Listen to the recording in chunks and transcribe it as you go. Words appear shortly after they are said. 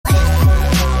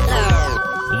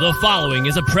The following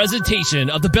is a presentation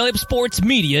of the Belly Up Sports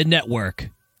Media Network.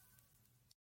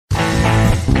 14:20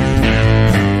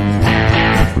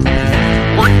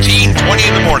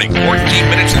 in the morning, 14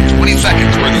 minutes and 20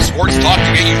 seconds where the sports talk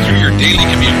to get you through your daily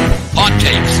commute. Hot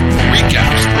takes,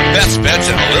 recaps, best bets,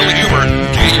 and a little humor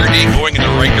to get your day going in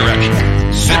the right direction.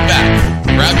 Sit back,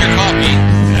 grab your coffee,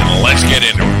 and let's get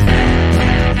into it.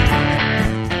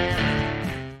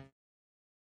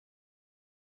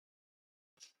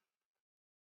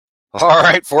 All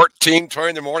right, 14:20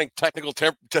 in the morning. Technical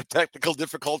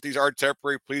difficulties are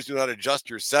temporary. Please do not adjust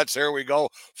your sets. There we go.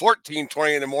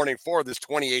 14:20 in the morning for this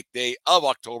 28th day of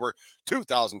October,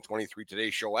 2023.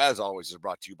 Today's show, as always, is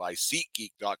brought to you by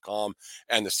SeatGeek.com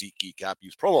and the SeatGeek app.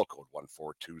 Use promo code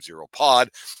 1420POD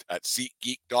at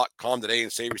SeatGeek.com today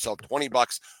and save yourself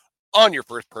 $20 on your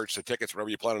first purchase of tickets, wherever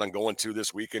you plan on going to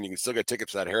this weekend. You can still get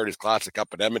tickets to that Heritage Classic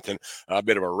up in Edmonton. A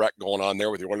bit of a wreck going on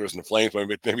there with the Oilers and the Flames.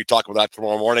 Maybe talk about that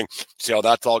tomorrow morning, see how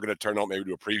that's all going to turn out. Maybe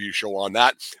do a preview show on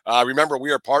that. Remember,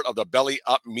 we are part of the Belly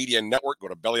Up Media Network. Go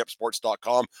to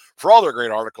bellyupsports.com for all their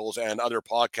great articles and other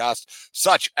podcasts,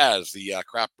 such as the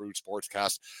Crap Brewed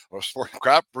Sportscast or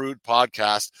Crap Brewed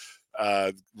Podcast,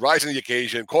 Rising to the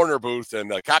Occasion, Corner Booth,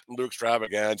 and Captain Luke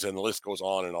Extravaganza, and the list goes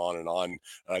on and on and on.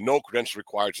 No credentials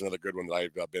required is another good one that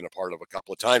I've been a part of a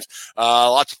couple of times.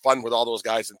 Lots of fun with all those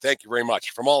guys, and thank you very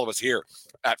much from all of us here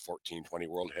at 1420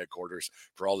 World Headquarters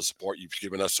for all the support you've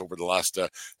given us over the last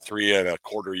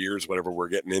 3.25 years, whatever we're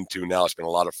getting into now. It's been a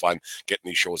lot of fun getting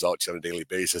these shows out to you on a daily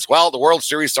basis. Well, the World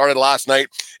Series started last night.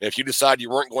 If you decide you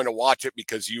weren't going to watch it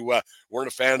because you weren't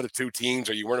a fan of the two teams,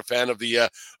 or you weren't a fan of the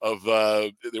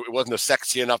it wasn't a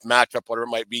sexy enough matchup, whatever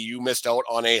it might be, you missed out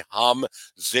on a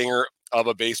zinger of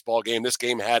a baseball game. This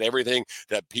game had everything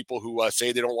that people who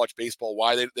say they don't watch baseball,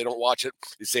 why they don't watch it.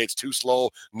 They say it's too slow,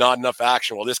 not enough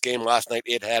action. Well, this game last night,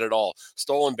 it had it all.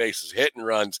 Stolen bases, hit and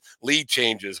runs, lead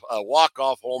changes,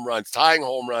 walk-off home runs, tying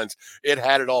home runs. It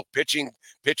had it all. Pitching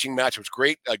match was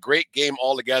great. A great game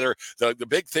altogether. The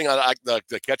big thing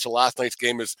the catch of last night's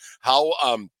game is how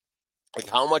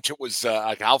much it was,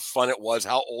 how fun it was,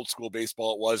 how old school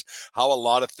baseball it was, how a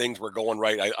lot of things were going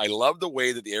right. I love the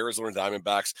way that the Arizona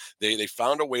Diamondbacks, they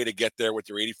found a way to get there with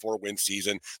their 84 win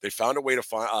season. They found a way to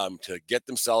find to get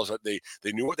themselves. They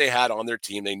knew what they had on their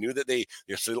team. They knew that they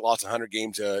lost 100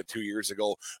 games 2 years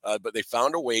ago, but they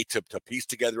found a way to piece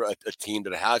together a team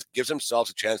that gives themselves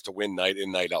a chance to win night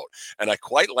in, night out. And I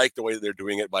quite like the way that they're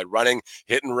doing it by running,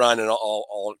 hit and run, and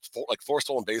all like 4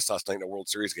 stolen bases last night in a World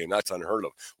Series game. That's unheard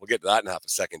of. We'll get to that in half a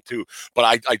second too,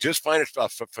 but I just find it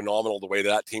phenomenal the way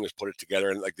that team has put it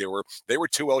together, and like they were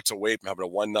 2 outs away from having a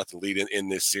 1-0 lead in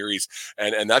this series,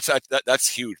 and that's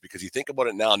huge, because you think about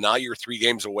it now you're 3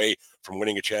 games away from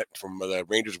winning from the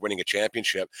Rangers winning a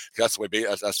championship. That's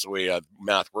the way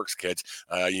math works, kids.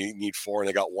 You need 4 and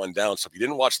they got 1 down. So if you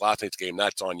didn't watch last night's game,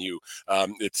 that's on you.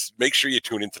 Make sure you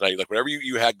tune in tonight. Like whatever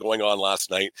you had going on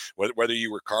last night, whether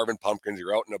you were carving pumpkins,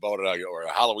 you're out and about or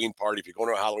a Halloween party. If you're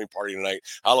going to a Halloween party tonight,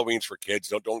 Halloween's for kids.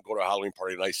 Don't go to a Halloween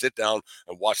party tonight. Sit down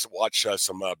and watch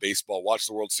some baseball. Watch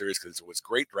the World Series, because it was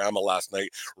great drama last night,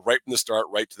 right from the start,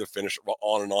 right to the finish.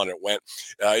 On and on it went.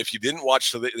 If you didn't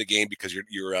watch the game because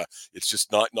you're it's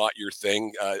just not your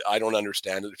thing, I don't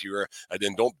understand it. If you're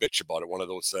then don't bitch about it. One of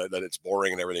those that it's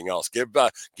boring and everything else. Give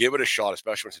it a shot,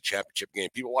 especially when it's a championship game.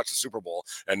 People watch the Super Bowl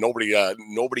and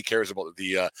nobody cares about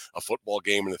a football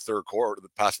game in the third quarter,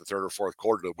 past the third or fourth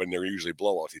quarter, when they're usually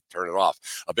blowouts. You turn it off.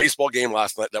 A baseball game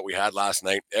last night,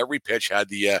 every pitch had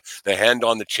the hand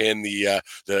on the chin, the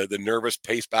nervous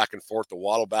pace back and forth, the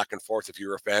waddle back and forth. If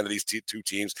you're a fan of these two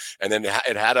teams, and then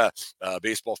it had a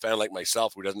baseball fan like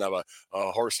myself who doesn't have a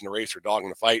horse in the race or dog in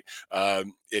the fight.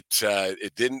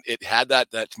 It had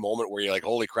that moment where you're like,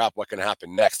 holy crap, what can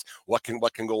happen next? What can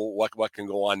go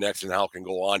on next, and how it can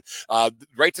go on?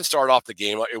 Right to start off the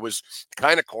game, it was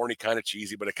kind of corny, kind of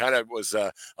cheesy, but it kind of was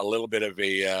a little bit of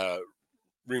a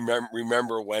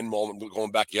remember when moment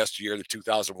going back yesteryear, the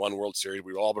 2001 World Series.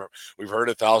 We've heard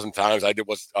it 1,000 times. I did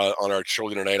on our show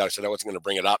the other night. I said I wasn't going to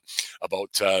bring it up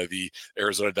about the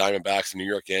Arizona Diamondbacks and New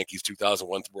York Yankees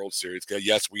 2001 World Series.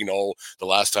 Yes, we know the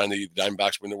last time the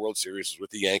Diamondbacks win the World Series was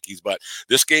with the Yankees, but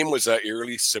this game was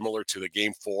eerily similar to the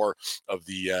Game 4 of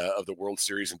the World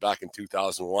Series and back in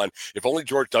 2001. If only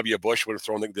George W. Bush would have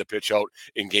thrown the pitch out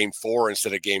in Game 4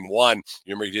 instead of Game 1. You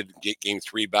remember he did Game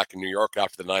 3 back in New York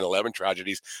after the 9/11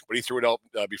 tragedies. But he threw it out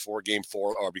before Game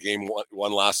 4 or Game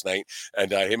 1 last night,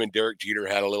 and him and Derek Jeter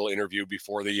had a little interview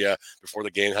before the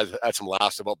game. Had some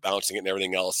laughs about bouncing it and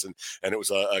everything else, and it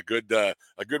was a good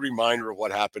reminder of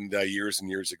what happened years and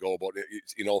years ago. About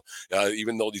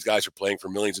even though these guys are playing for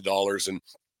millions of dollars and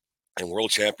and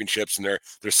world championships, and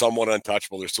they're somewhat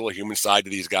untouchable. There's still a human side to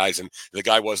these guys, and the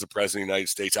guy was the president of the United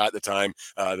States at the time.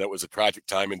 That was a tragic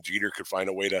time, and Jeter could find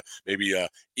a way to maybe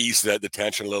ease the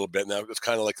tension a little bit. And that was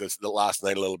kind of like the last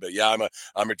night a little bit. Yeah,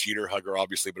 I'm a Jeter hugger,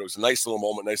 obviously, but it was a nice little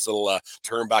moment, nice little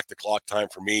turn back the clock time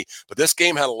for me. But this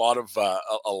game had a lot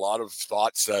of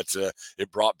thoughts that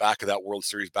it brought back to that World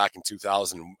Series back in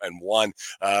 2001.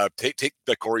 Take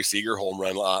the Corey Seager home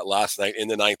run last night in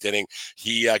the ninth inning.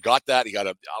 He got that.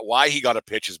 Why he got a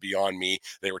pitch is beyond me.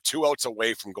 They were 2 outs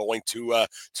away from going to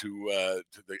the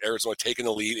Arizona, taking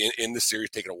the lead in the series,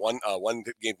 taking a one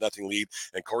game nothing lead.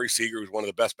 And Corey Seager was one of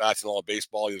the best bats in all of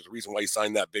baseball. There's a reason why he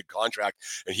signed that big contract.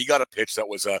 And he got a pitch that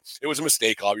was it was a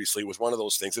mistake. Obviously, it was one of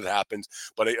those things that happens.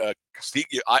 But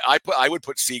I would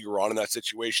put Seager on in that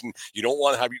situation. You don't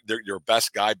want to have your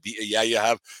best guy be. Yeah, you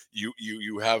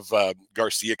have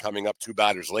Garcia coming up 2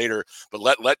 batters later. But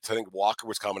I think Walker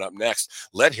was coming up next.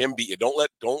 Let him beat you. Don't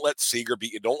let Seager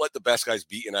beat you. Don't let the best guys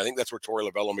beat you. And I think that's where Torey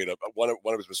Lovullo made one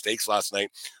of his mistakes last night,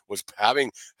 was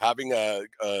having a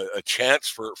chance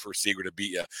for Seager to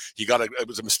beat you. It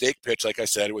was a mistake pitch, like I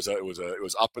said. It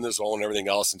was up in the zone and everything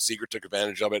else, and Seager took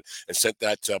advantage of it and sent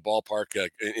that ballpark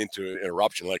into an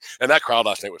eruption. And that crowd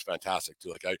last night was fantastic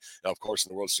too. Of course, in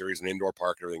the World Series, an indoor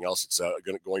park and everything else, it's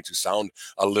going to sound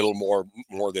a little more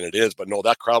than it is. But no,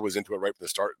 that crowd was into it right from the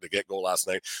start, the get go last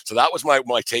night. So that was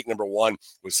my take number one,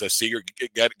 was Seager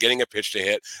getting a pitch to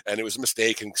hit, and it was a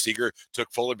mistake, and Seager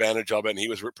took full advantage of it, and he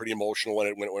was pretty emotional when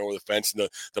it went over the fence, and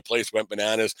the place went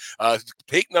bananas.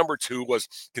 Take number two was,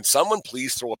 can someone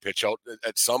please throw a pitch out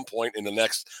at some point in the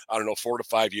next, 4 to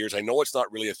 5 years? I know it's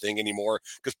not really a thing anymore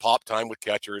because pop time with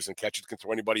catchers, and catchers can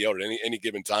throw anybody out at any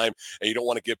given time, and you don't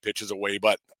want to give pitches away.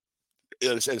 But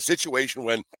it's a situation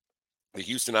when the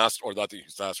Houston Astros, or not the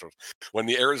Houston Astros, when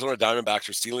the Arizona Diamondbacks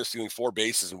are stealing 4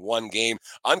 bases in one game,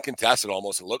 uncontested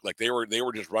almost, it looked like they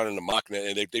were just running amok,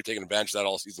 and they've taken advantage of that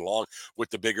all season long with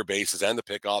the bigger bases and the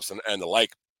pickoffs and the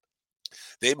like.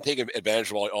 They've been taking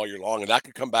advantage of all year long, and that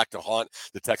could come back to haunt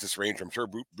the Texas Rangers. I'm sure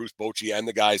Bruce Bochy and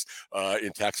the guys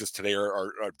in Texas today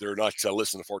they're not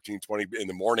listening to 1420 in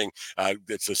the morning.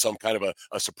 It's some kind of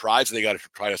a surprise. They got to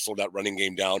try to slow that running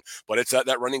game down, but it's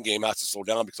that running game has to slow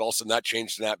down, because all of a sudden that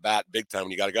changed in that bat big time.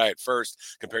 When you got a guy at first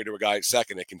compared to a guy at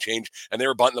second, it can change. And they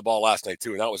were bunting the ball last night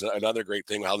too, and that was another great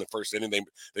thing. How in the first inning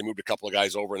they moved a couple of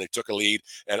guys over and they took a lead,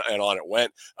 and on it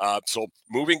went. So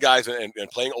moving guys and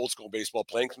playing old school baseball,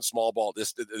 playing some small ball at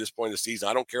this point of the season.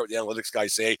 I don't care what the analytics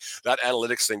guys say. That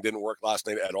analytics thing didn't work last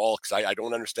night at all, because I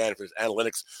don't understand if there's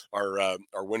analytics are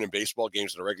winning baseball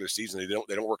games in the regular season.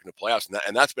 They don't work in the playoffs,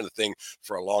 and that's been a thing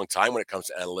for a long time when it comes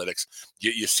to analytics.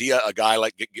 You see a guy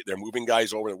like they're moving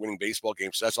guys over, they're winning baseball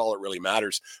games. So that's all that really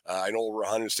matters. I know over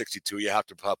 162, you have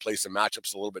to play some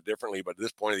matchups a little bit differently, but at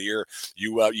this point of the year,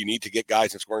 you need to get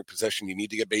guys in scoring position. You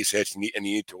need to get base hits, and you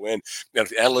need to win. Now, if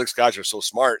the analytics guys are so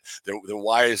smart, then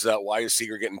why is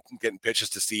Seager getting pitches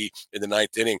to see in the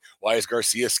ninth inning? Why is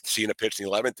Garcia seeing a pitch in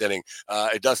the 11th inning?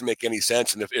 It doesn't make any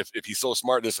sense. And if he's so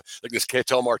smart, this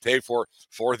Ketel Marte for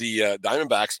the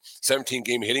Diamondbacks,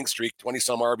 17-game hitting streak,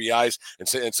 20-some RBIs,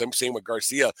 and same with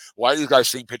Garcia. Why are these guys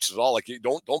seeing pitches at all? Like,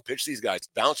 don't pitch these guys.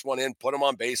 Bounce one in, put them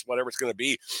on base, whatever it's going to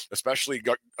be. Especially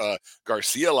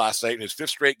Garcia last night, his 5th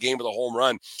straight game with a home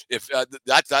run. If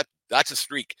that's a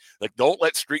streak. Like, don't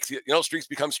let streaks, streaks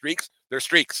become streaks. They're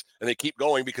streaks, and they keep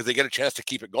going because they get a chance to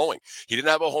keep it going. He didn't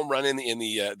have a home run in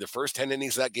the first 10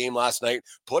 innings of that game last night.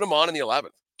 Put him on in the 11th.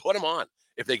 Put him on.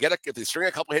 If they string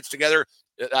a couple hits together,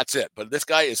 that's it. But this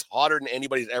guy is hotter than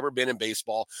anybody's ever been in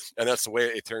baseball, and that's the way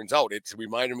it turns out. It's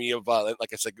reminded me of,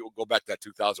 like I said, go back to that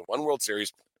 2001 World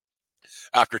Series.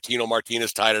 After Tino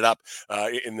Martinez tied it up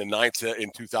in the 9th in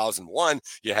 2001,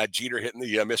 you had Jeter hitting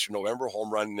the Mr. November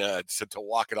home run to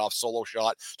walk it off, solo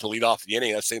shot to lead off the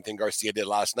inning. That's the same thing Garcia did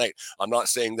last night. I'm not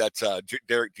saying that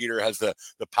Derek Jeter has the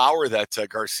power that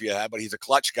Garcia had, but he's a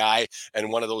clutch guy,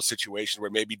 and one of those situations where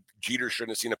maybe Jeter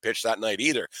shouldn't have seen a pitch that night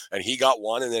either. And he got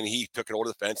one, and then he took it over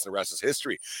the fence, and the rest is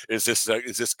history. Is this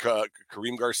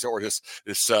Kareem Garcia, or this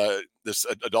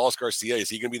Adolis Garcia? Is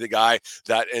he going to be the guy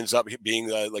that ends up being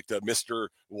like the Mr.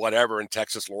 Whatever in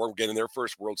Texas lore, getting their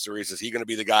first World Series? Is he going to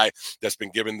be the guy that's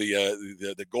been given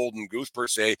the golden goose per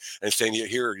se, and saying,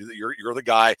 here, you're the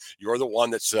guy, you're the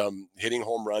one that's hitting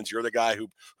home runs, you're the guy who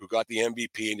got the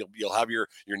MVP, and you'll have your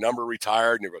number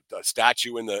retired, and you've got a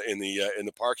statue in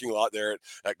the parking lot there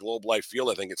at Globe Life Field,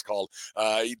 I think it's called.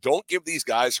 You don't give these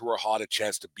guys who are hot a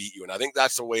chance to beat you, and I think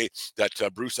that's the way that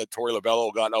Torey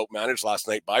Lovullo got outmanaged last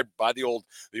night by by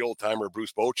the old timer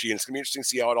Bruce Bochy, and it's gonna be interesting to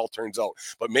see how it all turns out.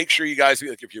 But make sure you guys,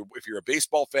 like, if you're a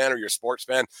baseball fan or you're a sports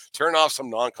fan, turn off some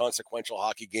non-consequential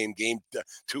hockey game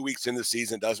 2 weeks in the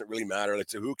season. Doesn't really matter.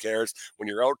 Like, who cares when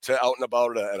you're out and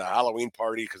about at a Halloween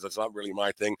party, because that's not really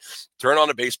my thing. Turn on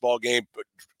a baseball game,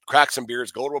 crack some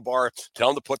beers, go to a bar, tell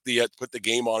them to put the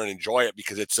game on and enjoy it,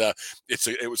 because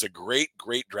it was a great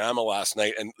drama last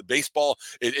night. And the baseball,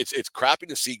 it's crappy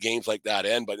to see games like that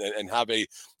end, but and have a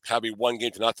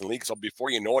 1-0 lead. So before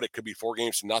you know it, it could be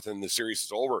 4-0 and the series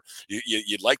is over.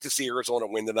 You'd like to see Arizona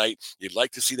win tonight. You'd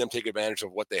like to see them take advantage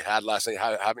of what they had last night.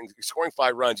 Scoring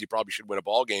 5 runs, you probably should win a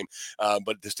ball game,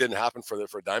 but this didn't happen for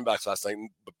Diamondbacks last night.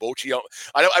 But Bochy,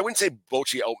 I wouldn't say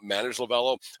Bochy outmanaged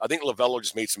Lovello. I think Lovello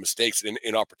just made some mistakes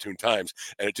in opportune times,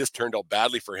 and it just turned out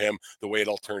badly for him the way it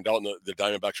all turned out. And the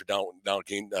Diamondbacks are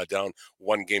down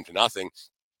 1-0.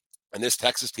 And this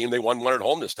Texas team, they won one at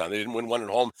home this time. They didn't win one at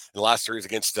home in the last series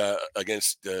against the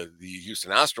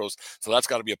Houston Astros. So that's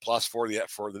got to be a plus for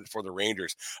the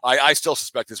Rangers. I still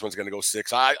suspect this one's going to go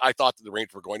 6. I thought that the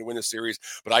Rangers were going to win this series,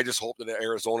 but I just hope that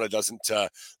Arizona doesn't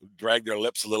drag their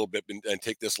lips a little bit and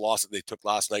take this loss that they took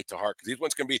last night to heart. Because these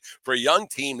ones can be, for a young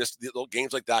team,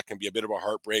 games like that can be a bit of a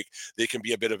heartbreak. They can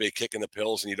be a bit of a kick in the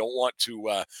pills, and you don't want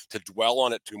to dwell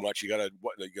on it too much. You got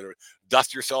to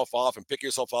dust yourself off and pick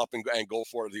yourself up and go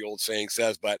for it, the old saying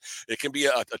says. But it can be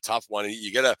a tough one.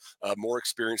 You get a more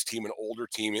experienced team, an older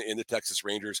team in the Texas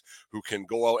Rangers, who can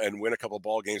go out and win a couple of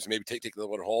ball games and maybe take the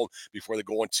one home before they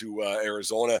go into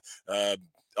Arizona,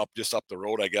 up the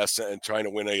road, I guess, and trying to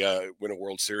win a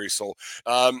World Series. So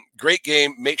great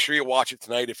game. Make sure you watch it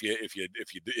tonight. If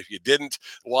you didn't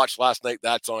watch last night,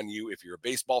 that's on you. If you're a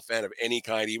baseball fan of any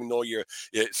kind, even though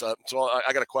so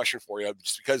I got a question for you.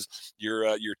 Just because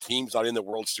your team's not in the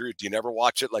World Series, do you never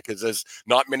watch it? Like, there's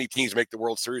not many teams make the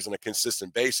World Series on a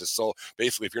consistent basis. So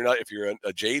basically, if you're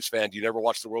a Jays fan, do you never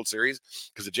watch the World Series?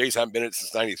 Because the Jays haven't been in it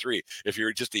since '93. If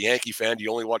you're just a Yankee fan, do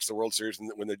you only watch the World Series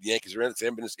when the Yankees are in it? They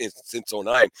haven't been since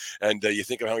 '09. And you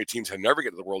think of how many teams have never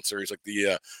get to the World Series, like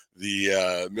the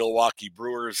Milwaukee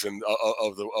Brewers and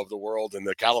of the world, and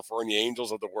the California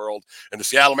Angels of the world, and the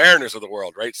Seattle Mariners of the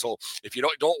world, right? So if you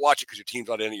don't watch it because your team's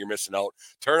not in it, you're missing out.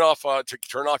 Turn off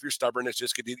your stubbornness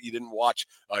just because you didn't watch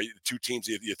two teams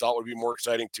you thought would be more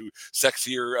exciting, to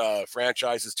sexier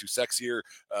franchises, to sexier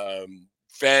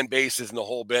fan bases and the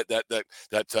whole bit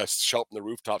that show up in the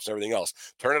rooftops and everything else.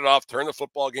 Turn it off. Turn the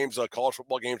football games, college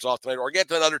football games off tonight, or get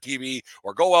to another TV,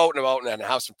 or go out and about and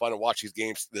have some fun and watch these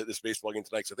games, this baseball game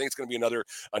tonight. So I think it's going to be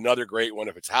another great one.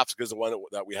 If it's half as good as the one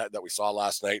that we saw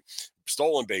last night,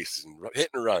 stolen bases and hit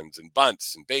and runs and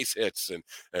bunts and base hits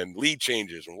and lead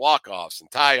changes and walk-offs and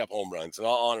tie-up home runs, and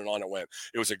on it went.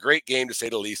 It was a great game, to say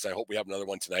the least. I hope we have another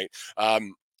one tonight.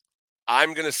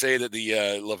 I'm going to say that the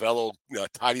Lovello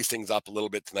tidies things up a little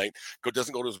bit tonight.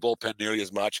 Doesn't go to his bullpen nearly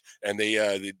as much, and they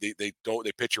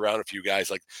pitch around a few guys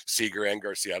like Seager and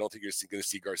Garcia. I don't think you're going to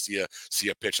see Garcia see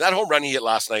a pitch. That home run he hit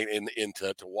last night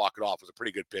to walk it off was a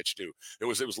pretty good pitch too. It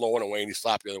was low and away, and he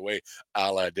slapped the other way,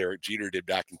 a la Derek Jeter did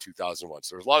back in 2001.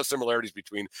 So there's a lot of similarities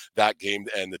between that game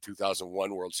and the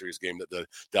 2001 World Series game that the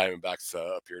Diamondbacks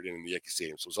appeared in the Yankee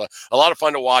Stadium. So it was a lot of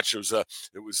fun to watch. It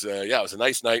was a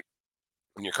nice night.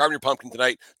 When you're carving your pumpkin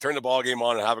tonight, turn the ball game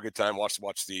on and have a good time. Watch the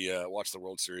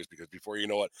World Series, because before you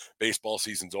know it, baseball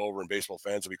season's over and baseball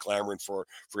fans will be clamoring for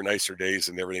nicer days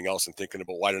and everything else, and thinking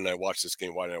about, why didn't I watch this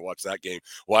game? Why didn't I watch that game?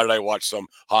 Why did I watch some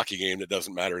hockey game that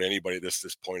doesn't matter to anybody at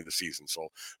this point of the season? So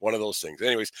one of those things.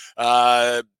 Anyways,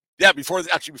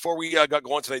 before we got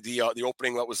going tonight, the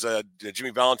opening, that was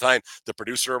Jimmy Valentine, the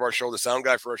producer of our show, the sound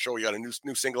guy for our show. We got a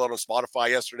new single out on Spotify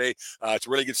yesterday. It's a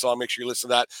really good song. Make sure you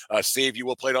listen to that. Save You.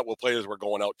 We'll play it as we're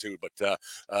going out too. But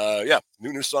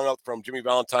new song out from Jimmy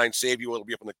Valentine. Save You. It'll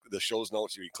be up in the show's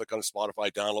notes. You can click on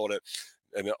Spotify, download it,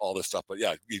 and all this stuff. But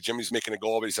yeah, Jimmy's making a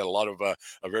go of it. He's had a lot of a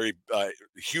very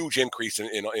huge increase in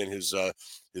his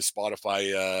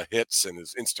Spotify hits and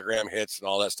his Instagram hits and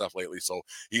all that stuff lately. So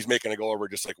he's making a go over,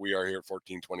 just like we are here at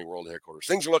 1420 World Headquarters.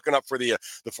 Things are looking up for the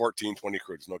 1420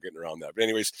 crew. There's no getting around that. But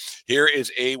anyways, here is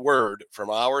a word from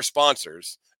our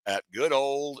sponsors at good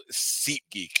old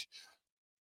SeatGeek.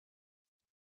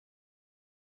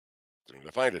 I'm going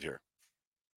to find it here.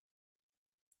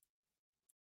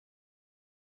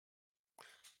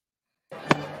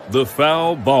 The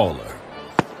foul baller.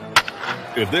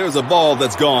 If there's a ball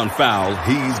that's gone foul,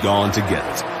 he's gone to get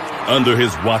it. Under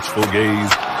his watchful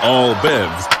gaze, all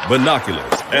bevs,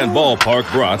 binoculars, and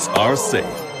ballpark brats are safe.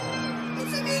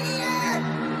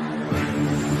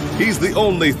 He's the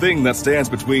only thing that stands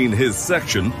between his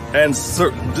section and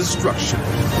certain destruction.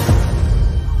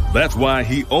 That's why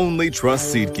he only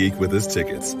trusts SeatGeek with his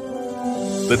tickets.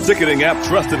 The ticketing app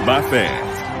trusted by fans.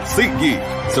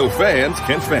 SeatGeek, so fans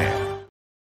can fan.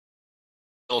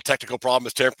 Little technical problem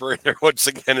is temporary there once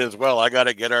again as well. I got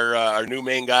to get our new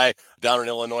main guy down in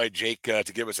Illinois, Jake, to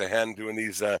give us a hand doing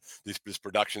this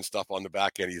production stuff on the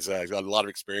back end. He's got a lot of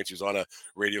experience. He's on a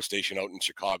radio station out in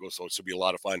Chicago, so it should be a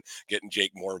lot of fun getting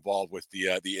Jake more involved with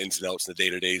the ins and outs and the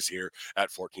day-to-days here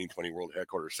at 1420 World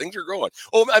Headquarters. Things are growing.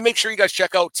 Oh, and make sure you guys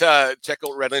check out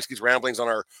Redlinski's Ramblings on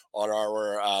our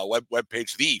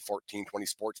webpage, the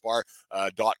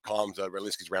 1420sportsbar.com.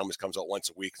 Redlinski's Ramblings comes out once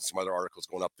a week, and some other articles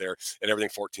going up there, and everything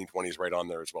 1420 is right on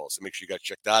there as well. So make sure you guys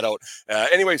check that out.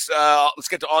 Anyways, let's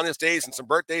get to on this days and some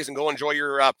birthdays and go enjoy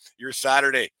your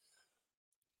Saturday.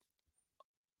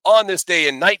 On this day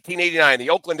in 1989, the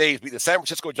Oakland A's beat the San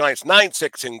Francisco Giants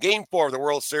 9-6 in Game 4 of the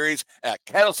World Series at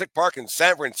Candlestick Park in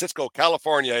San Francisco,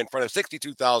 California, in front of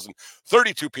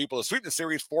 62,032 people to sweep the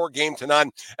series 4-0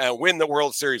 and win the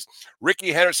World Series.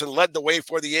 Rickey Henderson led the way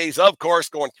for the A's, of course,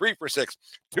 going 3 for 6,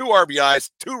 2 RBIs,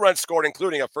 2 runs scored,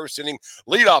 including a first-inning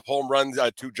leadoff home run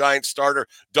to Giants starter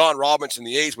Don Robinson.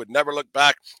 The A's would never look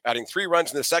back, adding 3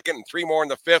 runs in the second and 3 more in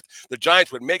the fifth. The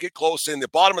Giants would make it close in the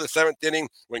bottom of the 7th inning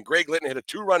when Greg Litton hit a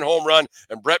 2-run home run,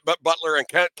 and Brett Butler and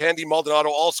Candy Maldonado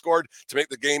all scored to make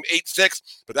the game 8-6,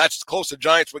 but that's as close as the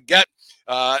Giants would get.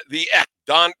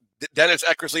 Dennis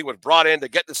Eckersley was brought in to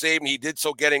get the save, and he did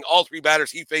so, getting all 3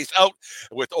 batters he faced out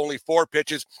with only 4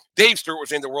 pitches. Dave Stewart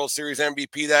was named the World Series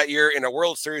MVP that year in a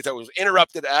World Series that was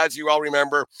interrupted, as you all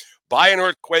remember, by an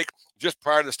earthquake just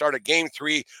prior to the start of Game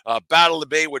 3. Battle of the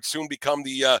Bay would soon become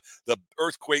the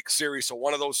earthquake series. So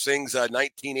one of those things,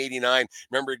 1989,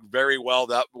 remember very well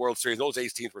that World Series. Those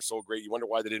A's teams were so great. You wonder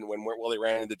why they didn't win. Well, they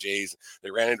ran into Jays.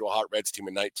 They ran into a hot Reds team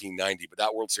in 1990, but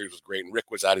that World Series was great, and Rick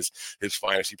was at his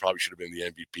finest. He probably should have been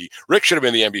the MVP. Rick should have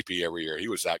been the MVP every year. He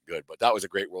was that good, but that was a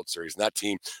great World Series, and that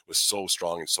team was so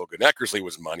strong and so good. And Eckersley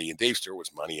was money, and Dave Stewart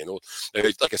was money, and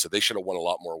like I said, they should have won a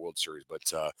lot more World Series, but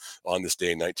on this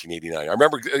day in 1989, I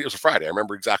remember it was a Friday. I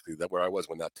remember exactly where I was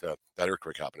when that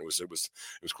earthquake happened. It was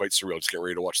quite surreal. Just getting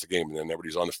ready to watch the game, and then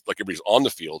everybody's on the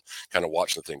field, kind of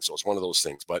watching the thing. So it's one of those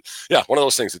things. But yeah, one of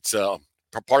those things. It's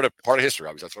part of history.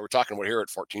 Obviously, that's what we're talking about here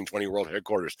at 1420 World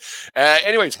Headquarters.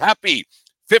 Anyways, happy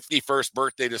 51st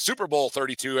birthday to Super Bowl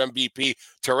 32 MVP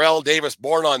Terrell Davis,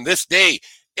 born on this day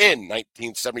in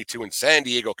 1972 in San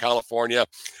Diego, California,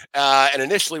 and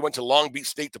initially went to Long Beach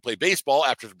State to play baseball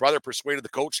after his brother persuaded the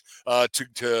coach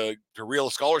to reel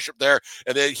a scholarship there.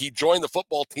 And then he joined the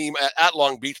football team at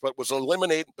Long Beach, but was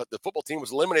eliminated. But the football team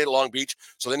was eliminated at Long Beach.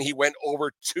 So then he went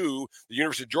over to the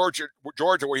University of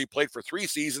Georgia, where he played for 3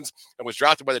 seasons and was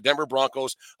drafted by the Denver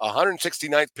Broncos, 196th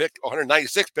pick in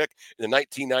the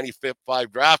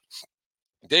 1995 draft.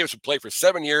 Davis would play for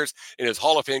 7 years in his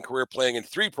Hall of Fame career, playing in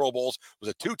 3 Pro Bowls, was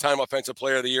a 2-time Offensive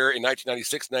Player of the Year in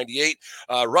 1996-98,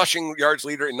 rushing yards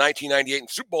leader in 1998, and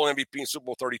Super Bowl MVP in Super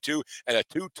Bowl 32, and a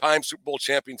 2-time Super Bowl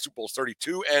champion, Super Bowls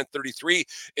 32 and 33.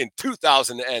 In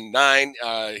 2009,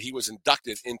 he was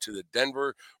inducted into the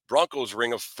Denver Broncos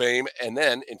Ring of Fame, and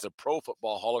then into Pro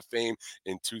Football Hall of Fame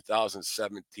in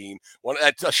 2017.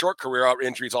 A short career.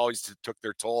 Injuries always took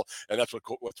their toll, and that's what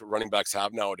the running backs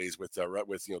have nowadays with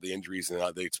the injuries, and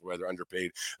where they're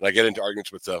underpaid. And I get into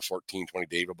arguments with 1420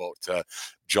 Dave about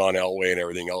John Elway and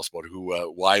everything else about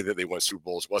why that they won Super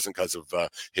Bowls. It wasn't because of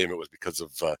him; it was because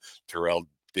of Terrell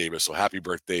Davis. So happy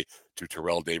birthday to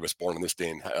Terrell Davis, born on this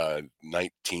day in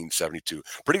 1972.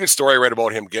 Pretty good story I read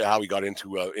about him, how he got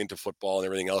into football and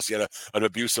everything else. He had an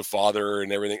abusive father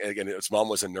and everything. Again, his mom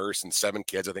was a nurse and 7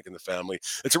 kids, I think, in the family.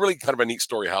 It's a really kind of a neat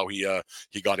story how he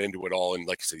got into it all. And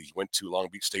like I said, he went to Long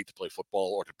Beach State to play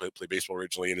football or to play baseball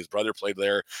originally, and his brother played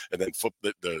there. And then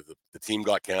the team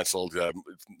got canceled,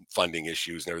 funding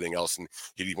issues and everything else. And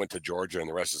he went to Georgia, and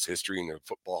the rest is history, and the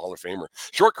Football Hall of Famer.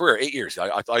 Short career, 8 years.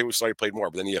 I thought he played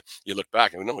more, but then you look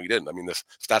back and no, he didn't. I mean, the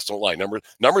stats don't lie.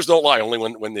 Numbers don't lie, only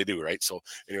when they do, right? So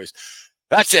anyways,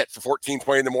 that's it for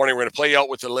 1420 in the morning. We're going to play out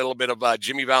with a little bit of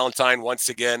Jimmy Valentine once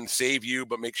again, save you,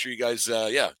 but make sure you guys, go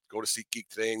to SeatGeek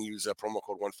today and use promo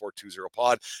code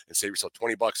 1420pod and save yourself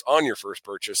 $20 on your first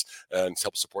purchase and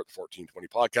help support the 1420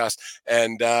 podcast.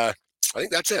 And I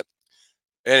think that's it.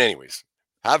 And anyways,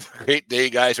 have a great day,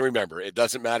 guys. And remember, it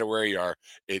doesn't matter where you are,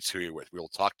 it's who you're with. We'll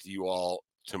talk to you all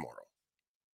tomorrow.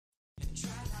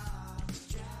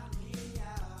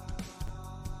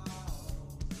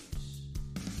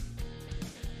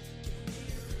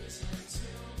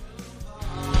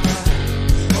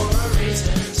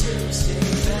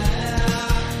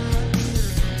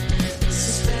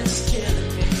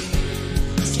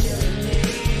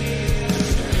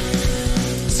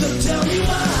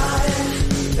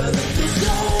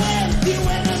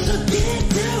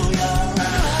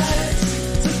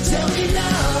 Tell me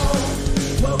now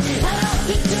what we have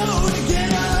to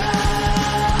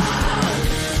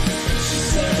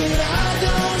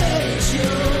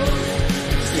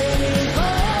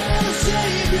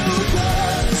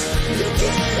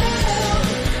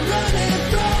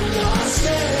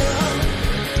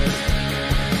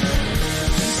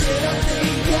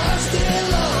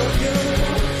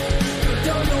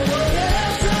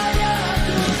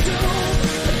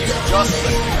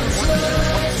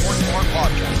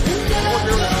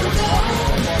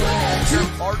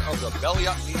the Belly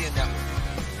Up Media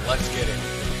Network. Let's get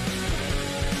in.